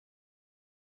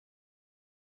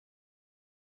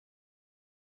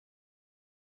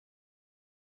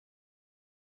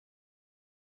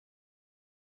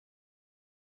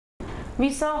We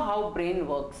saw how brain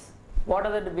works. What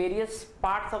are the various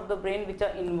parts of the brain which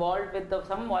are involved with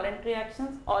some voluntary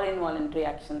actions or involuntary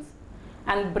actions.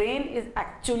 And brain is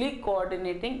actually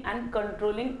coordinating and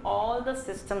controlling all the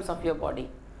systems of your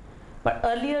body. But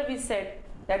earlier we said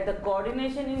that the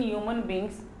coordination in human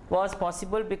beings was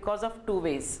possible because of two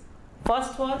ways.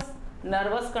 First was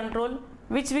nervous control,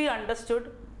 which we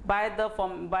understood by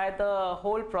the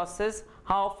whole process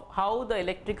how the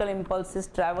electrical impulses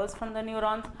travels from the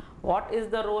neurons, what is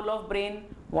the role of brain,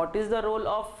 what is the role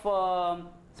of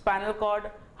spinal cord,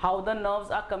 how the nerves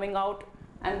are coming out,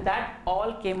 and that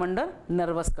all came under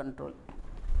nervous control.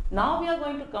 Now we are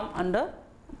going to come under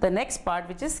the next part,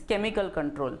 which is chemical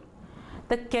control.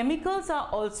 The chemicals are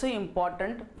also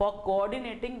important for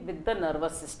coordinating with the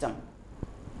nervous system.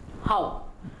 How?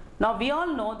 Now we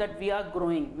all know that we are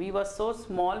growing. We were so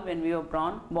small when we were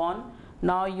born.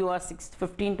 Now you are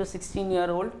 15 to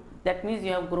 16-year-old. That means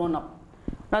you have grown up.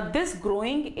 Now this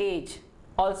growing age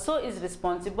also is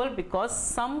responsible because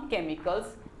some chemicals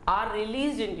are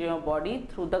released into your body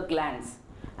through the glands.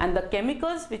 And the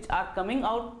chemicals which are coming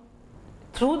out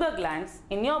through the glands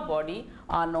in your body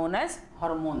are known as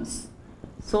hormones.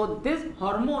 So this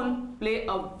hormone play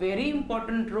a very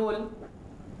important role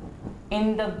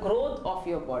in the growth of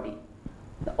your body.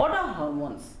 What are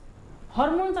hormones?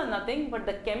 Hormones are nothing but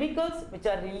the chemicals which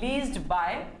are released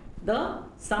by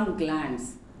some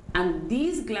glands, and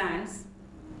these glands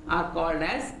are called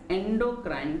as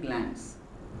endocrine glands.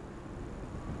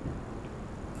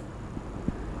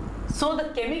 So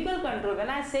the chemical control, when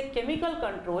I say chemical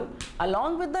control,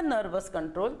 along with the nervous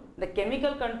control, the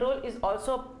chemical control is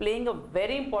also playing a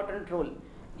very important role.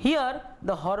 Here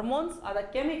the hormones are the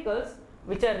chemicals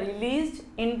which are released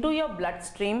into your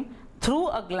bloodstream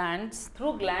through glands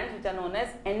which are known as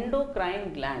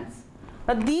endocrine glands.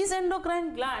 Now these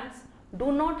endocrine glands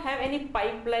do not have any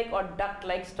pipe-like or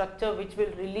duct-like structure which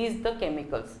will release the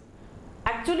chemicals.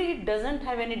 Actually it doesn't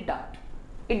have any duct.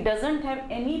 It doesn't have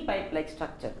any pipe-like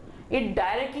structure. It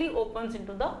directly opens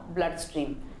into the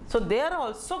bloodstream. So they are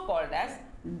also called as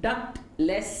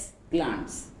ductless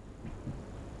glands.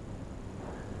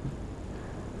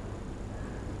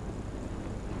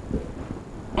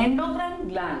 Endocrine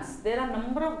glands, there are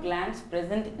number of glands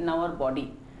present in our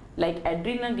body, like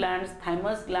adrenal glands,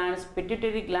 thymus glands,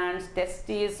 pituitary glands,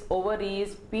 testes,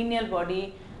 ovaries, pineal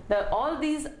body. All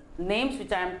these names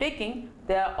which I am taking,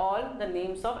 they are all the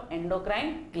names of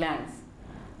endocrine glands.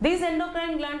 These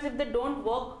endocrine glands, if they don't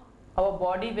work, our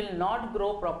body will not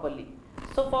grow properly.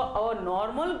 So for our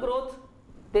normal growth,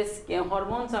 these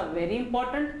hormones are very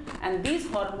important, and these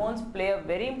hormones play a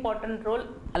very important role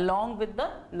along with the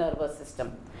nervous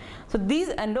system. So these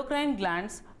endocrine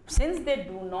glands, since they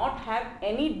do not have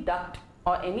any duct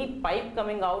or any pipe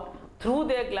coming out through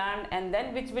their gland and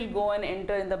then which will go and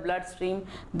enter in the bloodstream,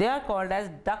 they are called as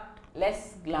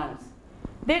ductless glands.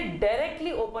 They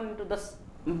directly open into the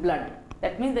blood.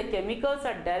 That means the chemicals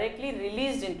are directly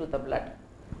released into the blood.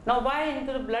 Now why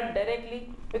into the blood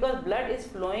directly? Because blood is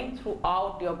flowing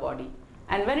throughout your body,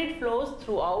 and when it flows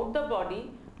throughout the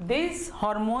body, these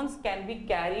hormones can be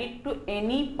carried to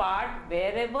any part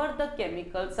wherever the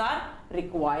chemicals are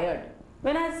required.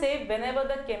 When I say whenever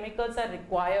the chemicals are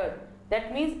required,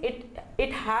 that means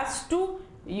it has to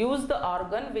use the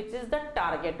organ which is the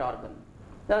target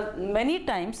organ. Many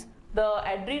times the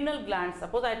adrenal glands,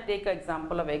 suppose I take an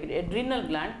example of adrenal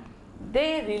gland,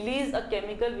 they release a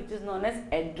chemical which is known as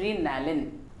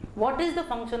adrenaline. What is the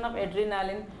function of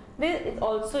adrenaline? It is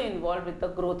also involved with the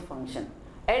growth function.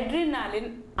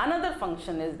 Adrenaline, another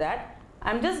function is that,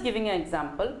 I am just giving an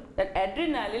example, that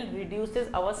adrenaline reduces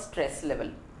our stress level.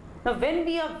 Now when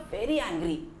we are very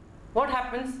angry, what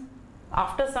happens?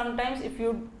 After some time, if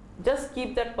you just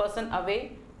keep that person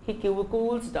away, he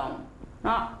cools down.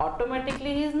 Now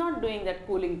automatically he is not doing that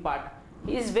cooling part.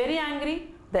 He is very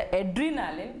angry. The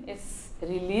adrenaline is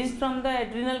released from the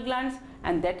adrenal glands,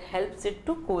 and that helps it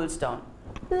to cool down.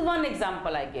 This is one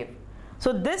example I gave.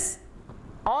 So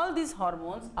all these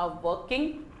hormones are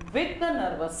working with the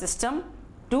nervous system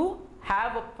to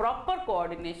have a proper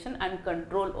coordination and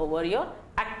control over your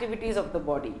activities of the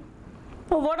body.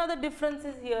 So what are the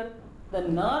differences here? The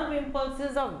nerve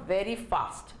impulses are very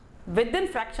fast. Within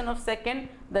fraction of second,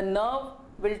 the nerve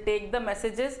will take the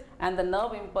messages and the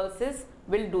nerve impulses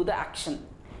will do the action.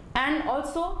 And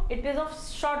also it is of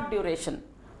short duration.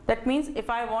 That means if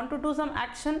I want to do some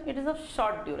action, it is of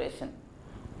short duration.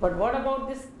 But what about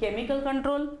this chemical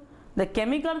control? The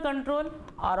chemical control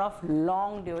are of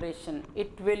long duration.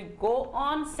 It will go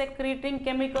on secreting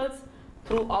chemicals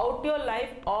throughout your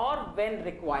life or when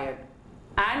required.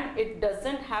 And it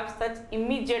doesn't have such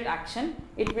immediate action.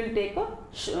 It will take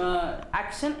a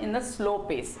action in a slow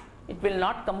pace. it will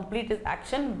not complete its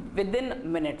action within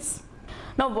minutes.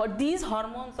 Now what these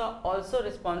hormones are also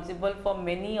responsible for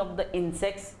many of the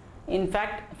insects. In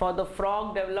fact, for the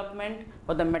frog development,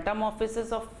 for the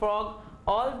metamorphosis of frog,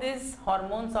 all these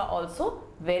hormones are also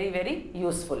very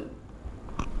useful.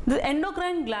 The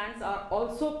endocrine glands are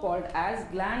also called as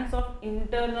glands of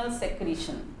internal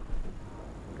secretion.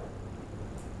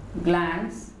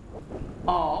 Glands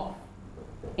of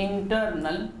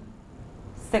internal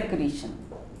secretion.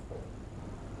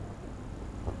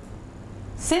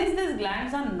 Since these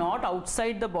glands are not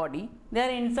outside the body, they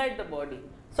are inside the body.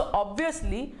 So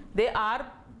obviously they are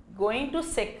going to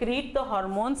secrete the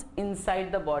hormones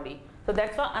inside the body. So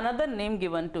that's why another name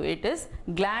given to it is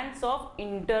glands of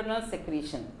internal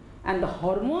secretion. And the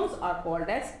hormones are called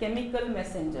as chemical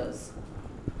messengers.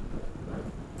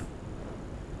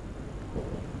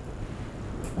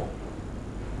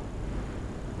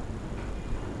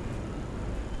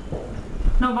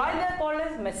 Now why they are called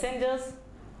as messengers?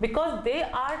 Because they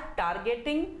are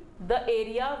targeting the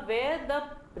area where the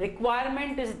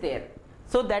requirement is there.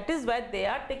 So that is why they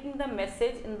are taking the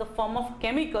message in the form of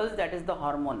chemicals, that is the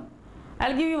hormone.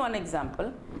 I'll give you one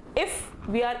example. If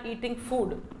we are eating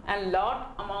food and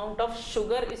lot amount of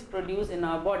sugar is produced in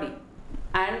our body,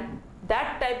 and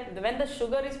that type, when the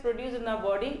sugar is produced in our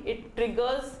body, it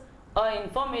triggers a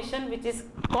information which is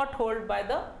caught hold by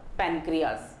the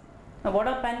pancreas. Now what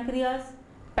are pancreas?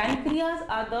 Pancreas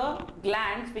are the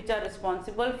glands which are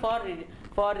responsible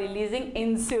for releasing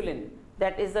insulin.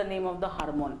 That is the name of the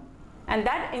hormone. And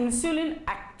that insulin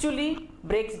actually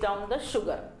breaks down the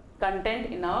sugar content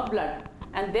in our blood.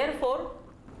 And therefore,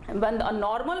 when a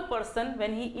normal person,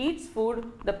 when he eats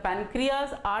food, the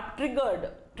pancreas are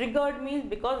triggered. Triggered means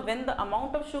because when the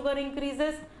amount of sugar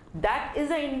increases, that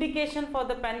is an indication for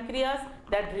the pancreas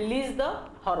that release the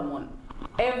hormone.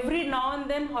 Every now and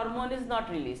then hormone is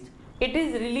not released. It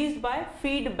is released by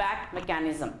feedback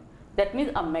mechanism. That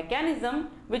means a mechanism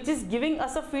which is giving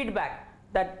us a feedback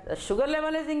that the sugar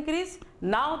level has increased.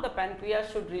 Now the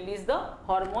pancreas should release the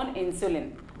hormone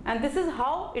insulin. And this is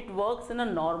how it works in a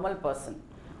normal person.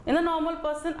 In a normal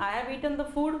person, I have eaten the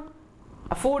food.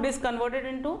 A food is converted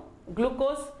into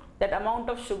glucose. That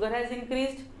amount of sugar has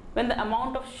increased. When the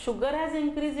amount of sugar has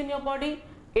increased in your body,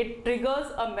 it triggers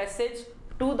a message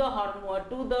to the hormone,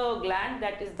 to the gland,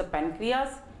 that is the pancreas,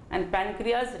 and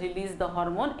pancreas release the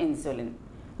hormone insulin.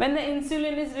 When the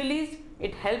insulin is released,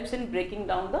 it helps in breaking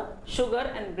down the sugar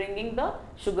and bringing the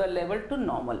sugar level to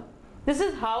normal. This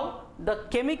is how the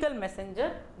chemical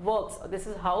messenger works. This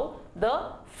is how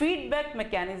the feedback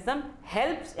mechanism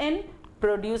helps in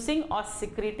producing or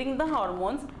secreting the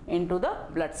hormones into the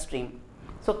bloodstream.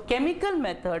 So chemical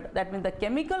method, that means the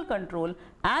chemical control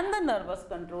and the nervous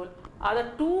control, are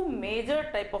the two major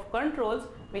type of controls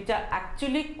which are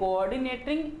actually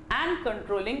coordinating and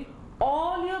controlling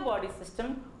all your body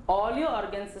system, all your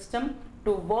organ system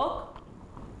to work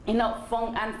in a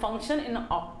function in an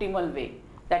optimal way.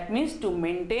 That means to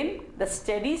maintain the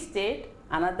steady state.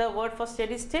 Another word for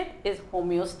steady state is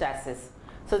homeostasis.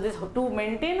 So this, to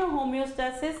maintain a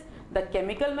homeostasis, the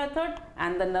chemical method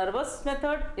and the nervous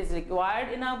method is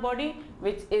required in our body,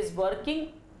 which is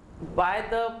working by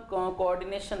the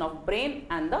coordination of brain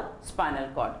and the spinal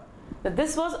cord. So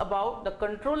this was about the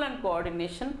control and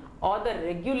coordination, or the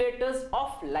regulators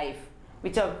of life,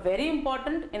 which are very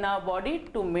important in our body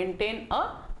to maintain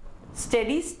a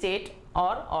steady state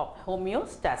or of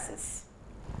homeostasis.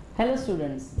 Hello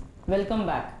students, welcome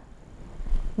back.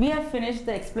 We have finished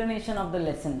the explanation of the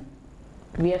lesson.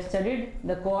 We have studied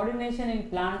the coordination in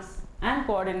plants and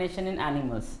coordination in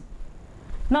animals.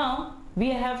 Now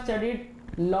we have studied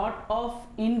lot of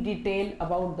in detail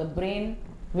about the brain,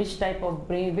 which type of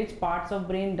brain, which parts of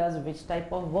brain does which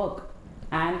type of work,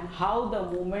 and how the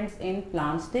movements in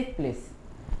plants take place.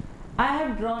 I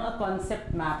have drawn a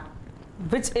concept map,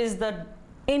 which is the,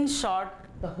 in short,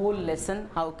 the whole lesson.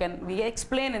 How can we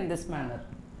explain in this manner?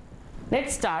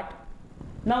 Let's start.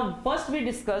 Now first we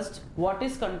discussed what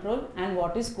is control and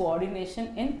what is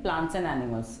coordination in plants and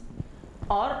animals,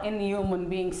 or in human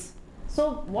beings.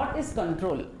 So what is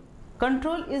control?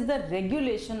 Control is the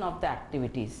regulation of the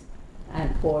activities,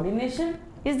 and coordination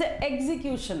is the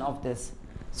execution of this.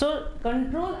 So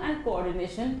control and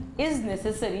coordination is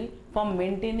necessary for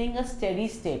maintaining a steady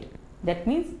state. That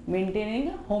means maintaining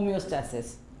a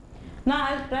homeostasis. Now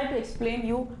I'll try to explain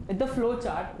you with the flow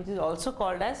chart, which is also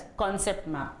called as concept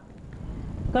map.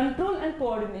 Control and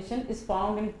coordination is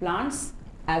found in plants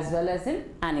as well as in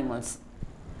animals.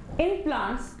 In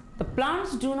plants, the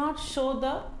plants do not show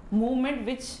the movement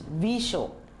which we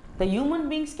show. The human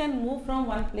beings can move from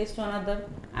one place to another,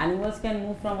 animals can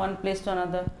move from one place to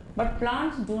another, but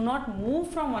plants do not move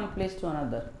from one place to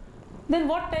another. Then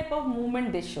what type of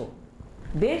movement they show?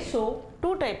 They show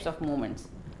two types of movements,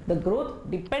 the growth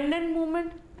dependent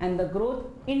movement and the growth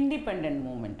independent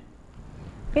movement.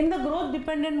 In the growth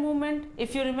dependent movement,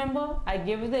 if you remember, I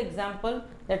gave you the example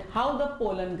that how the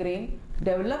pollen grain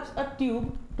develops a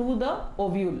tube to the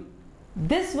ovule.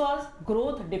 This was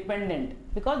growth dependent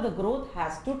because the growth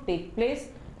has to take place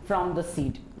from the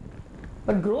seed.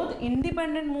 But growth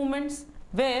independent movements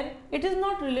where it is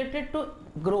not related to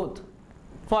growth.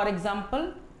 For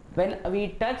example, when we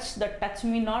touch the touch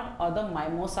me not or the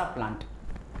mimosa plant.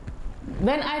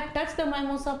 When I touch the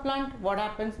mimosa plant, what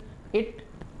happens? It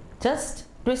just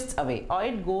twists away or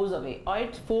it goes away or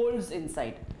it folds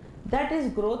inside. That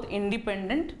is growth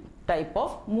independent type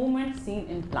of movement seen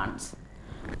in plants.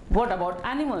 What about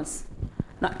animals?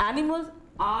 Now animals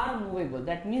are movable.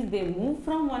 That means they move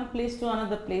from one place to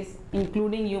another place,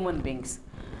 including human beings.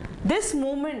 This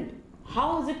movement,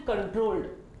 how is it controlled?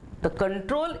 The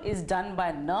control is done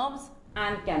by nerves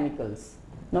and chemicals.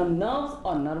 Now nerves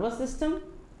or nervous system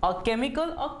or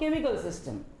chemical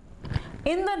system.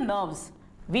 In the nerves,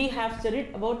 we have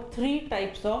studied about three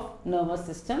types of nervous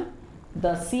system.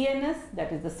 The CNS,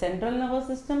 that is the central nervous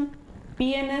system,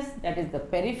 PNS, that is the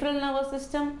peripheral nervous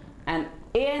system, and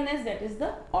ANS, that is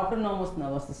the autonomous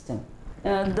nervous system.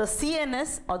 The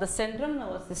CNS or the central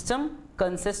nervous system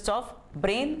consists of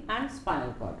brain and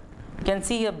spinal cord. You can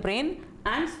see here brain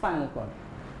and spinal cord.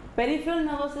 Peripheral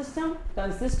nervous system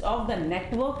consists of the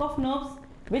network of nerves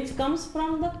which comes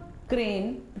from the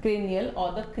cranial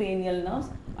or the cranial nerves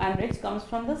and which comes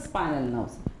from the spinal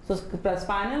nerves. So the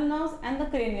spinal nerves and the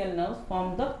cranial nerves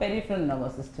form the peripheral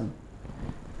nervous system.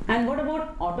 And what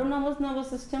about autonomous nervous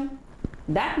system?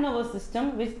 That nervous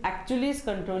system which actually is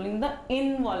controlling the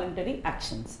involuntary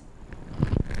actions.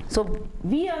 So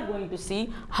we are going to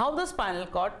see how the spinal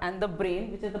cord and the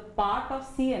brain, which is the part of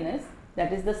CNS,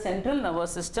 that is the central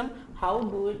nervous system, how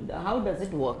does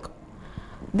it work?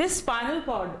 This spinal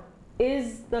cord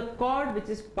is the cord which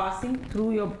is passing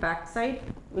through your backside,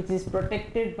 which is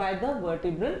protected by the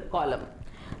vertebral column.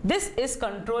 This is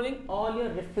controlling all your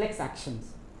reflex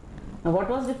actions. Now what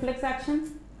was reflex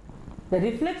actions? The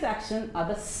reflex actions are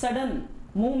the sudden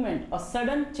movement or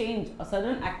sudden change or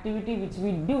sudden activity which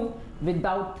we do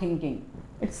without thinking.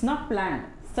 It's not planned.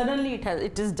 Suddenly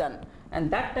it is done, and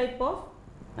that type of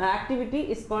activity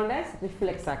is called as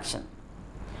reflex action.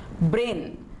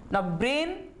 Brain. Now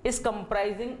brain is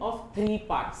comprising of three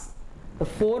parts: the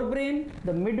forebrain,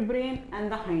 the midbrain,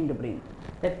 and the hindbrain.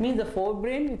 That means the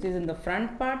forebrain, which is in the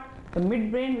front part, the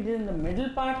midbrain, which is in the middle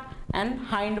part, and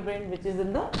hindbrain, which is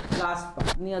in the last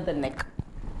part near the neck.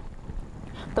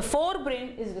 The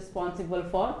forebrain is responsible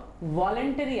for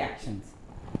voluntary actions.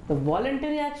 The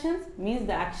voluntary actions means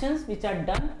the actions which are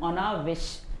done on our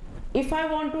wish. If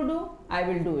I want to do, I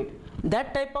will do it.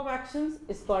 That type of actions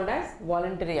is called as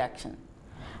voluntary action.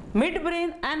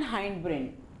 Midbrain and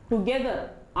hindbrain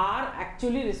together are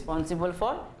actually responsible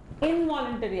for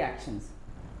involuntary actions.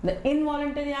 The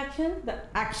involuntary actions, the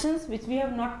actions which we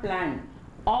have not planned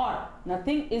or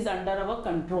nothing is under our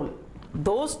control.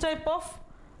 Those type of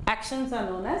actions are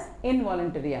known as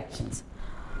involuntary actions.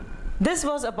 This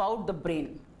was about the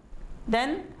brain.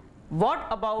 Then what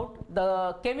about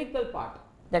the chemical part?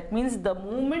 That means the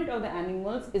movement of the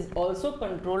animals is also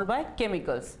controlled by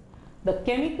chemicals. The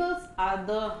chemicals are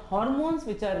the hormones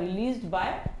which are released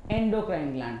by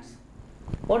endocrine glands.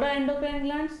 What are endocrine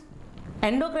glands?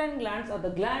 Endocrine glands are the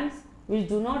glands which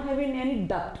do not have any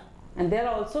duct, and they are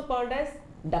also called as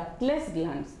ductless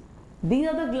glands. These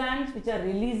are the glands which are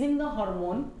releasing the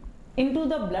hormone into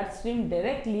the bloodstream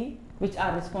directly, which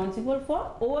are responsible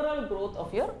for overall growth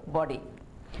of your body.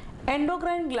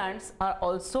 Endocrine glands are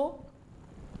also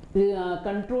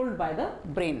controlled by the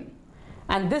brain,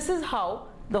 and this is how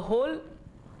the whole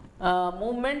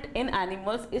movement in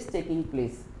animals is taking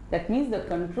place. That means the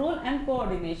control and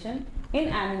coordination in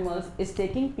animals is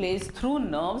taking place through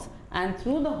nerves and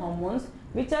through the hormones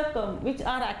which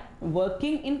are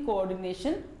working in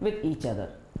coordination with each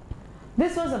other.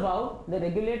 This was about the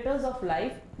regulators of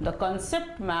life, the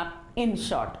concept map in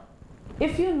short.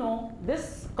 If you know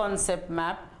this concept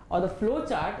map or the flow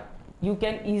chart, you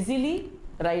can easily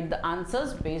write the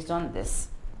answers based on this.